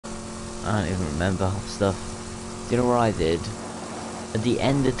I don't even remember half stuff. Do you know what I did? At the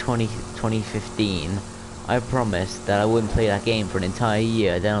end of 2015, I promised that I wouldn't play that game for an entire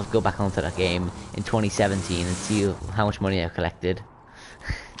year, then I'll go back onto that game in 2017 and see how much money I collected.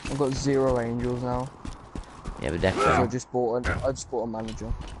 I've got 0 angels now. Yeah, but So I definitely. just bought a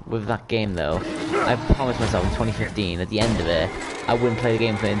manager. With that game though, I promised myself in 2015, at the end of it, I wouldn't play the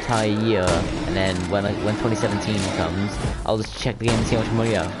game for an entire year, and then when 2017 comes, I'll just check the game and see how much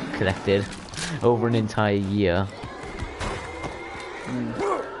money I've collected over an entire year.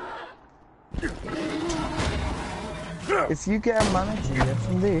 If you get a manager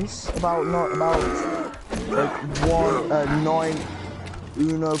from this, about like 9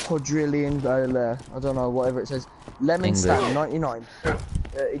 uno quadrillion, I don't know, whatever it says, lemon stand 99.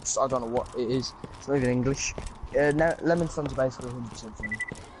 It's, I don't know what it is. It's not even English. Lemon stands are basically 100% free.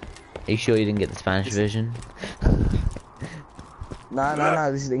 Are you sure you didn't get the Spanish version?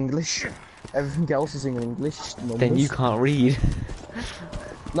 No, this is English. Everything else is in English. Numbers. Then you can't read.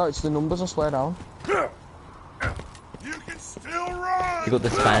 No, it's the numbers, I swear down. You can still run! You got the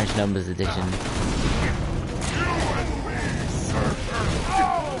Spanish numbers edition.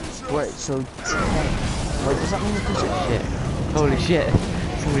 Wait, so 10. Wait, does that mean you can Shit. Holy shit.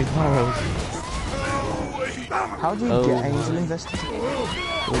 So many borrows. How do you get angel investigator?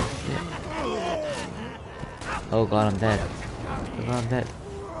 Oh shit. Oh god, I'm dead. Oh god, I'm dead.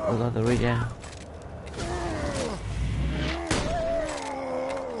 Oh god, the regen.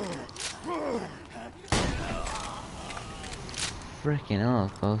 Freaking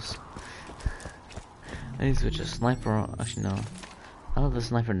hell, close. I need to switch a sniper on. Actually, no. I love the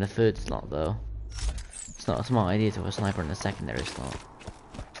sniper in the third slot, though. It's not a smart idea to have a sniper in the secondary slot.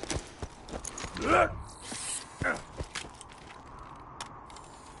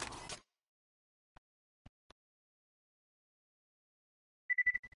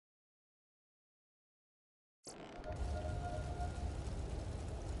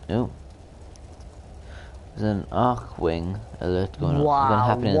 Oh. There's an arc wing alert going on. Wow, Gonna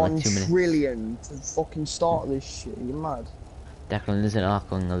happen in 1 like 2 minutes. trillion to fucking start this shit. Are you mad? Declan, there's an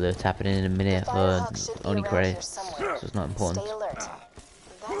arc wing alert happening in a minute for only credits, so it's not important. Stay alert.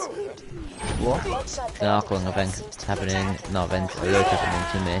 That's weird. What? It's an arc wing event happening, not event, alert happening in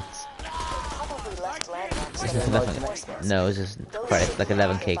 2 minutes. Probably left landmarks. It's just nothing. No, it's just credits, like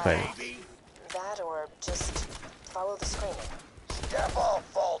 11k credits. That or just follow the screaming. Step off,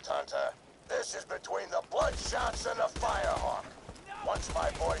 Vault Hunter. This is between the Bloodshots and the Firehawk. Once my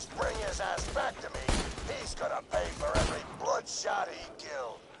boys bring his ass back to me, he's gonna pay for every bloodshot he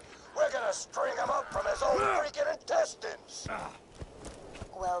killed. We're gonna string him up from his own freaking intestines.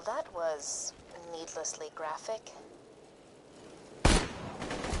 Well, that was needlessly graphic.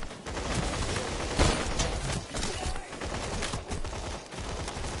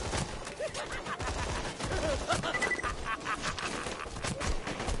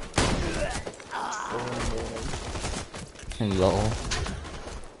 Lol.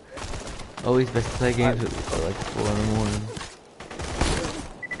 Always best to play games at like 4 in the morning.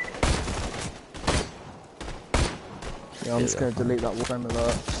 Yeah, I'm just gonna delete that Warframe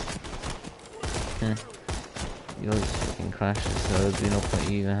alert. Yours fucking crashes, so there'd be no point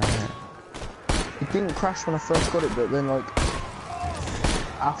you even having it. It didn't crash when I first got it, but then like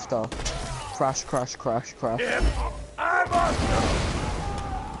after, crash.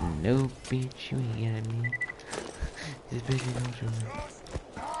 No bitch, you ain't getting me. This bitch is not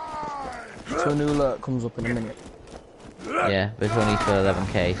So a new alert comes up in a minute. Yeah, but it's only for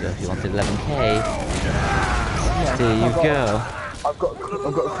 11k, so if you wanted 11k, Yeah, there you go. I've got a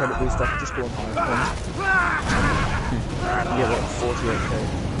credit boost. I can just go on higher. Yeah, what, 48k?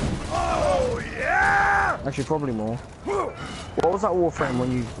 Oh, yeah! Actually, probably more. What was that Warframe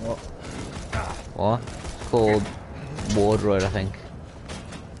when you got? What? It's called Wardroid, I think.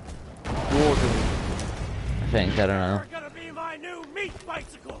 Warden. I think, I don't know.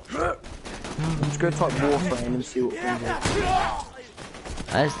 Let's go type Warframe and see what comes up.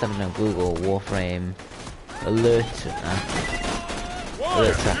 I just typed in on Google Warframe alert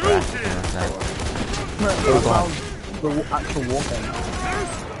alert tracker or something like that. No, I found the actual Warframe.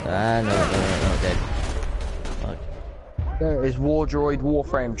 No, dead. Fuck. There it is, Wardroid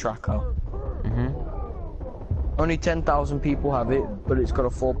Warframe tracker. Only 10,000 people have it, but it's got a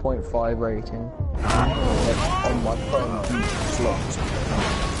 4.5 rating. On my phone, slot.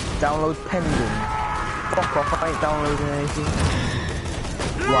 Download pending. Fuck off, I ain't downloading anything.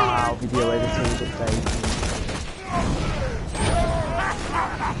 Wow, video editing is updated.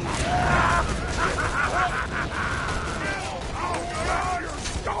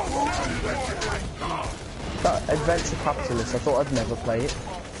 That Adventure Capitalist, I thought I'd never play it.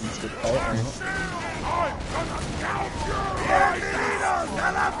 Must have paid or not.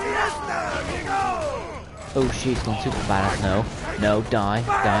 Oh shit, it's gone super badass. No, die.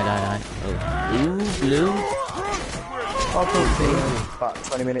 Oh, ooh, blue. I'll talk to you in about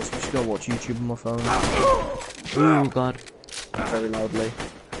 20 minutes. I'm just gonna watch YouTube on my phone. Oh god. Very loudly.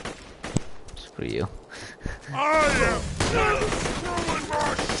 Screw you.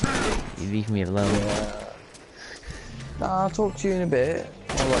 You leave me alone. Yeah. Nah, I'll talk to you in a bit.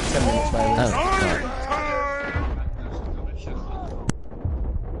 Or like 10 minutes maybe. Oh, sorry.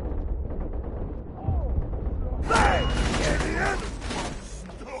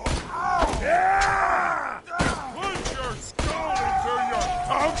 Put your skull into your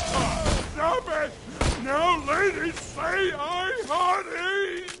tum-tum! Stop it! Now, ladies, say I,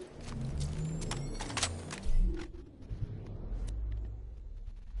 honey!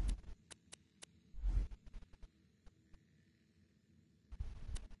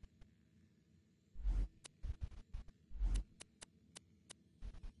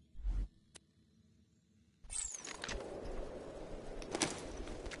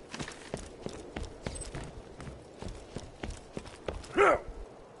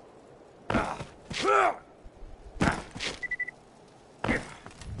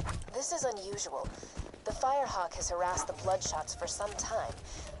 This is unusual. The Firehawk has harassed the Bloodshots for some time,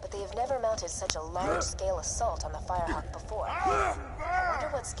 but they have never mounted such a large-scale assault on the Firehawk before. I wonder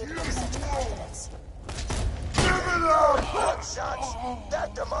what's giving them such confidence. Bloodshots!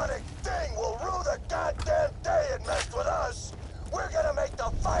 That demonic thing will rue the goddamn day it messed with us! We're gonna make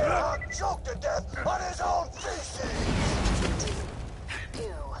the Firehawk choke to death on his own feces!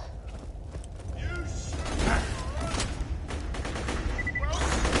 Ew.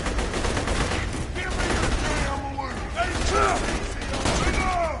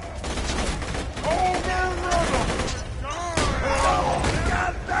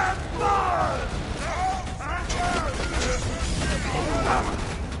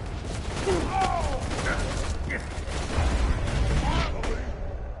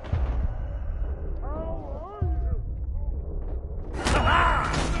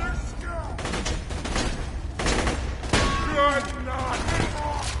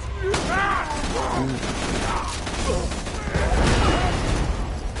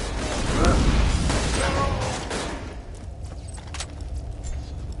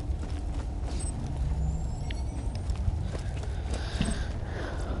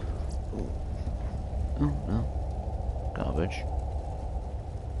 Oh no. Garbage.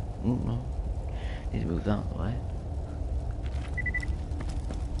 Oh no. Need to move that out of the way.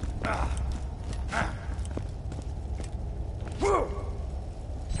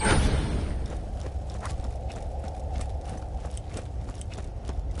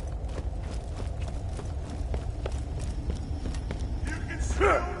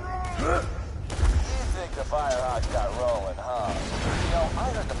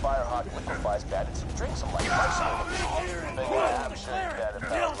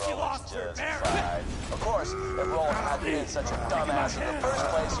 Such a dumbass in the first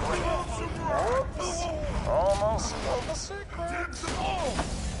place. Whoops. Almost spilled the secret.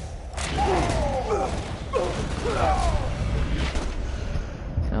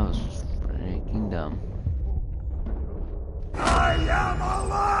 That was freaking dumb. I am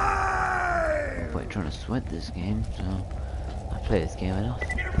alive! I'm quite trying to sweat this game, so I play this game enough.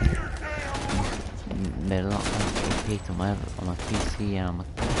 Made a lot of peaked on my PC and on my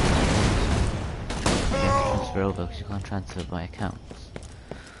transfer over because you can't transfer my accounts.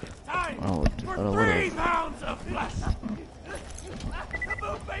 Time for 3 pounds of flesh!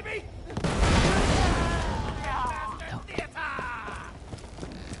 Move, baby!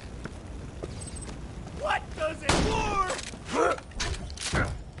 What does it for?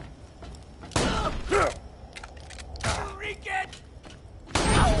 Freak it!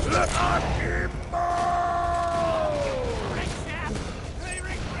 They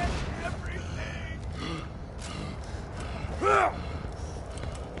regret everything!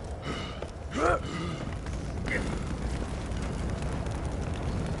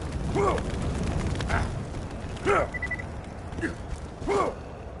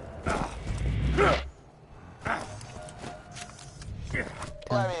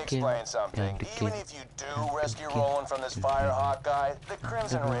 Let me explain something. Even if you do rescue Roland from this Firehawk guy, the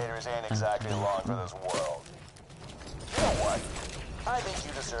Crimson Raiders ain't exactly long for this world. You know what? I think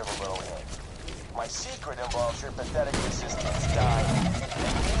you deserve a little hint. My secret involves your pathetic resistance dying. Make me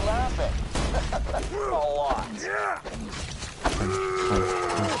laughing. A lot.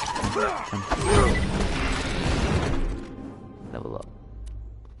 Level up.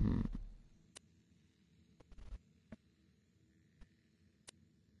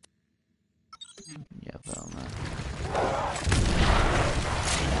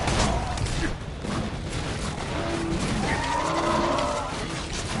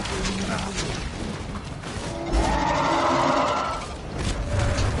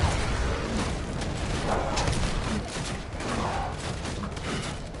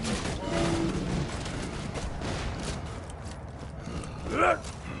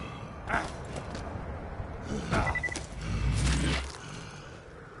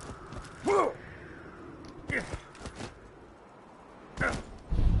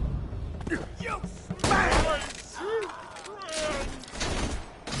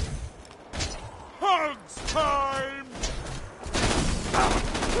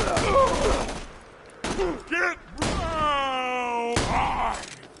 Get round! I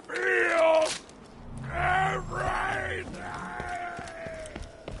feel everything!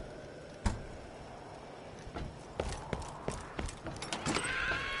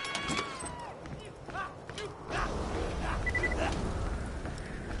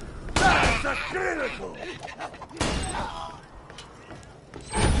 That's a critical!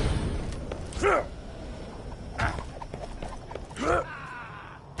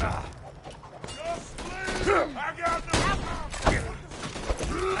 I got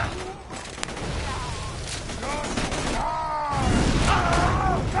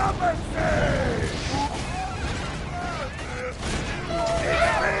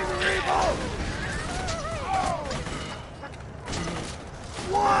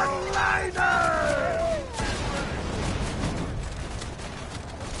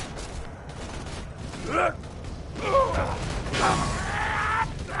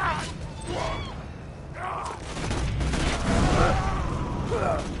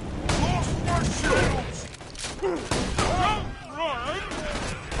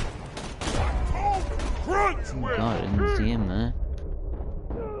Oh God, I didn't see him there.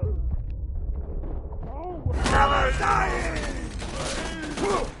 Never dying!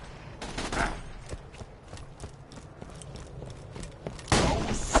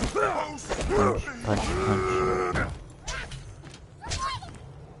 Punch, punch, punch.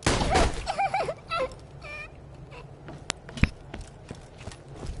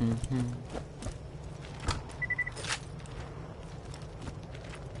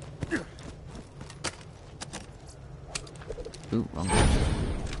 Ooh, wrong one.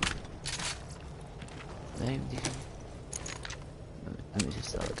 Let me just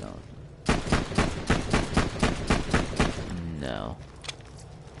start going. No.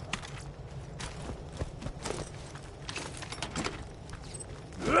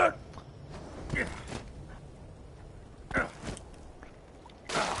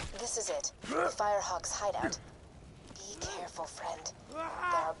 This is it. The Firehawk's hideout. Be careful, friend. There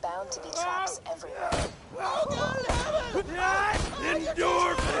are bound to be traps everywhere.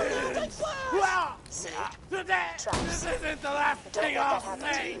 Endorphins! See? This Traps. isn't the last Don't thing let that I'll happen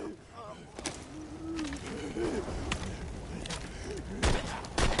to say! you.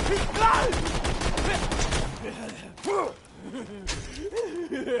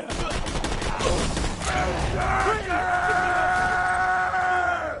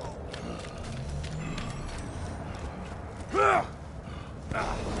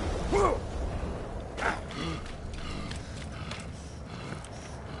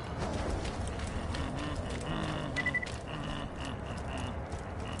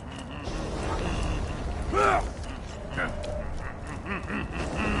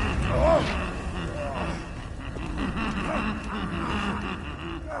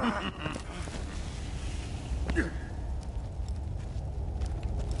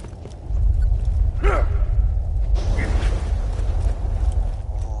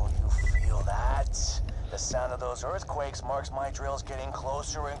 Sound of those earthquakes marks my drills getting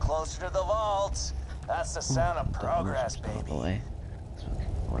closer and closer to the vaults. That's the sound of progress, baby. Boy.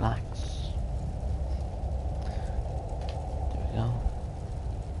 Relax. There we go.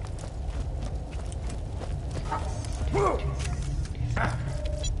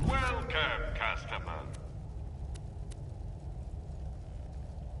 Welcome, customer.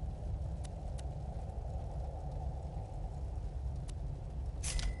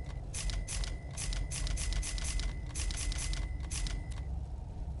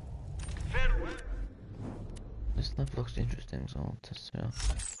 This stuff looks interesting, so I'll test it out.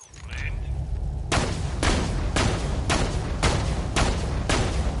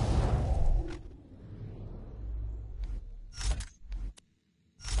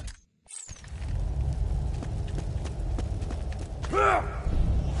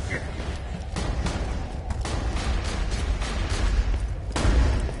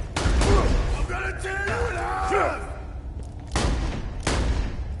 I'm gonna tear you in half!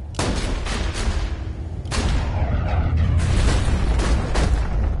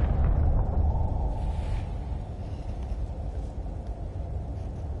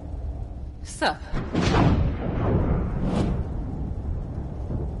 Sup?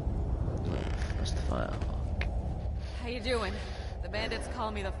 That's the Firehawk. How you doing? The bandits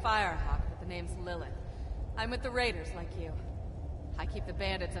call me the Firehawk, but the name's Lilith. I'm with the Raiders, like you. I keep the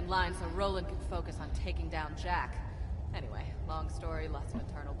bandits in line so Roland can focus on taking down Jack. Anyway, long story, lots of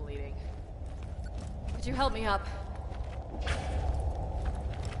internal bleeding. Could you help me up?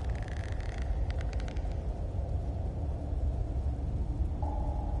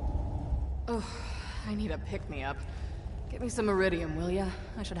 Oh, I need a pick-me-up. Get me some iridium, will ya?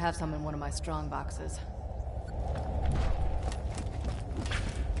 I should have some in one of my strong boxes.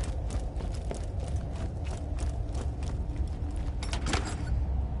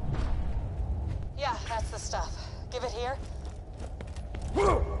 Yeah, that's the stuff. Give it here.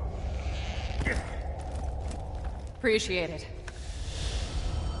 Appreciate it.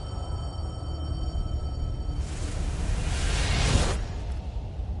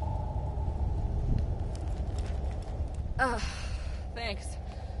 Thanks.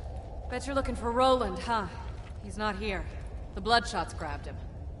 Bet you're looking for Roland, huh? He's not here. The Bloodshots grabbed him.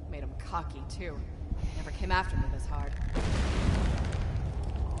 Made him cocky, too. They never came after me this hard.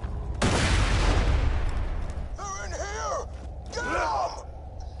 They're in here! Get them!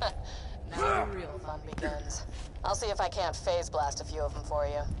 Now the real fun begins. I'll see if I can't phase blast a few of them for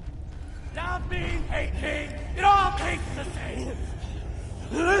you. Love me, hate me, it all tastes the same.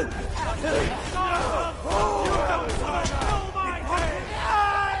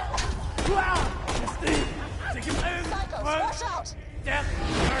 Psycho, watch out! Death,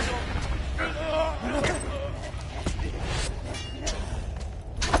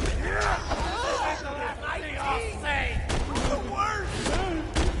 the worst.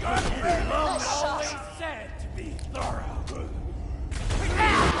 Nice shot. Said to be thorough.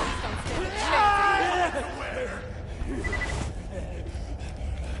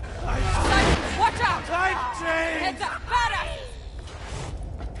 Watch out! I've changed. Heads up! Badass!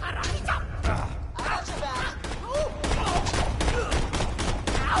 I got your back.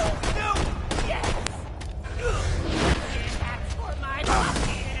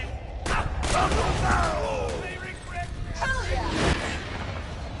 Hell yeah!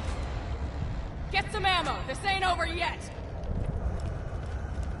 Get some ammo! This ain't over yet!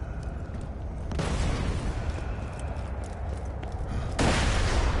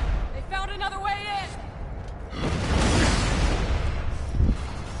 They found another way in!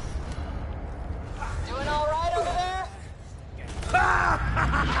 Doing all right over there?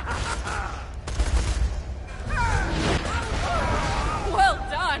 Well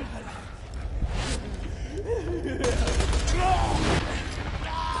done!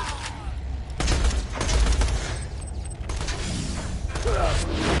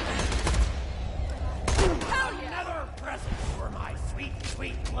 Another present for my sweet,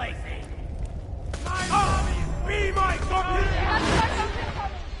 sweet plaything. My mommy, be my company.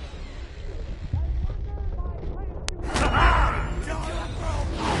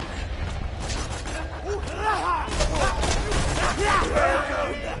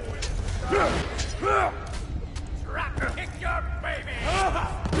 Trap kick your baby.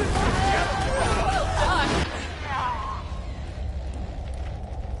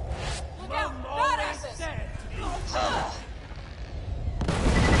 Look out! Always Badasses! said to be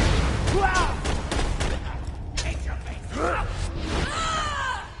hate your face.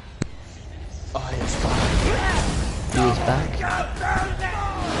 Oh, he's back. He is back.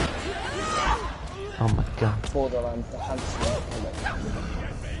 Oh my god. Borderlands, the handsome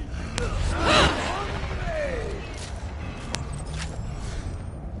collection.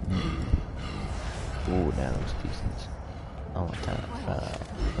 Ooh, that looks decent. Oh my god. Let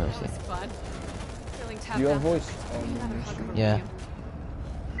me That was see. fun. Feeling tapped Your out. voice Another on hug the from Yeah. you.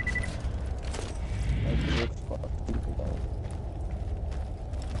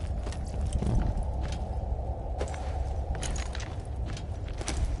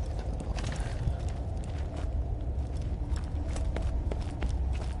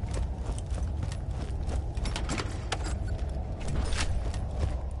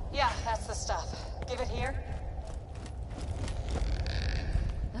 Yeah, that's the stuff. Give it here.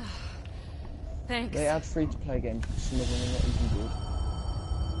 Thanks. They add free-to-play games, but some of them are not even good.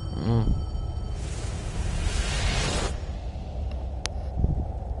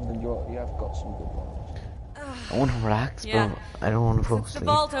 And then you have got some good ones. I want to relax, Yeah. but I don't want to fall Since the asleep.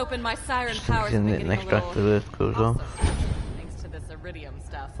 vault opened, my siren powers have been Thinking getting a next back to little... this goes on. also, thanks to this iridium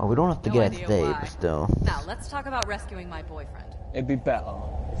stuff. Oh, we don't have to No get it idea today, why. but still. Now, let's talk about rescuing my boyfriend. It'd be better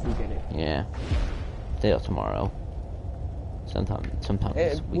if we get it. Yeah. Today or tomorrow. Sometime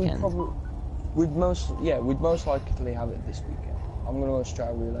this weekend. We'd most likely have it this weekend. I'm gonna go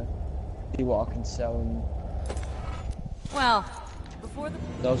Strata Relay, see what I can sell, and Well, before the...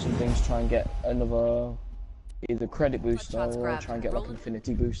 those some things. Try and get another either credit booster shots or grabbed. try and get like Roland.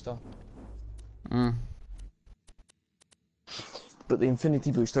 Infinity booster. Mm. But the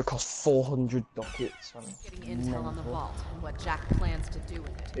Infinity booster costs 400 ducats. Getting intel on the vault and what Jack plans to do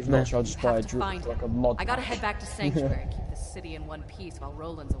with it. If not, so I'll You just have buy a to find like a him. mod. I gotta pack. head back to Sanctuary and keep the city in one piece while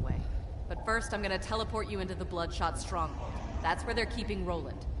Roland's away. But first, I'm gonna teleport you into the Bloodshot stronghold. That's where they're keeping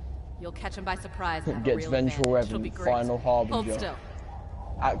Roland. You'll catch him by surprise. And have a Gets real Vengeful advantage. It'll be Revenant, great. Final Hold Harbinger. still.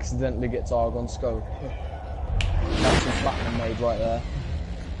 Accidentally gets Argon Scope. That's some platinum made right there.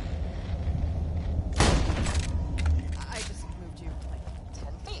 I just moved you like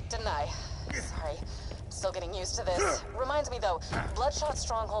 10 feet, didn't I? Sorry. Still getting used to this. Reminds me though, Bloodshot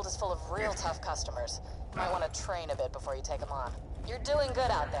Stronghold is full of real tough customers. Might want to train a bit before you take them on. You're doing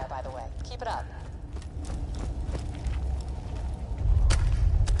good out there, by the way. Keep it up.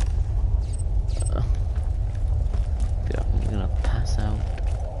 Yeah, I'm gonna pass out.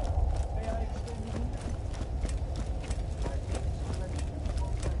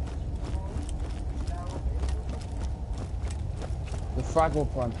 The Fraggle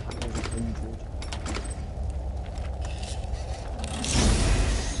Prime pack is 100.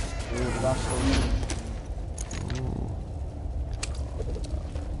 Ooh, that's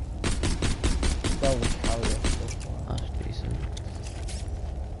That's decent.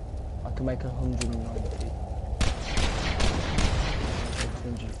 I can make 190.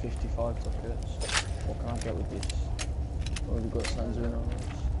 255 tickets. What can I get with this? Already got Sanzarine on this.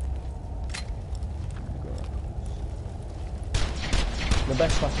 The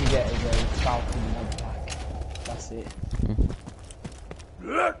best I can get is a Falcon mod pack. That's it.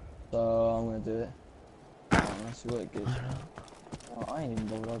 So I'm gonna do it. Right, let's see what it gives. Oh, I ain't even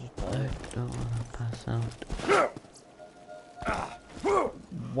bothered, I'll just buy it. I don't wanna pass out.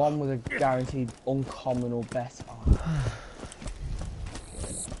 One with a guaranteed uncommon or better.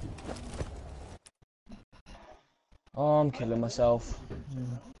 Oh, I'm killing myself.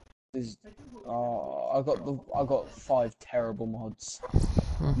 I got 5 terrible mods.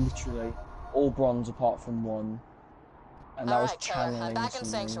 Literally. All bronze apart from one. And that was Alright, Killer, I'm channeling back in something.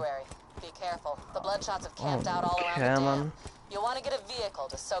 Sanctuary. Be careful. The Bloodshots have camped out all around Okay, the man. dam. You'll want to get a vehicle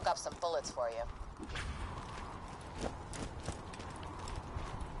to soak up some bullets for you.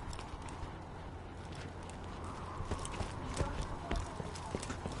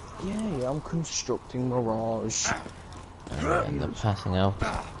 Yeah, I'm constructing Mirage. I'm gonna end up passing out.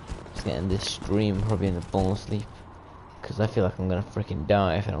 Just getting this stream probably in the bone sleep. Because I feel like I'm gonna freaking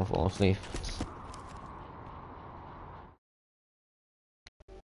die if I don't fall asleep.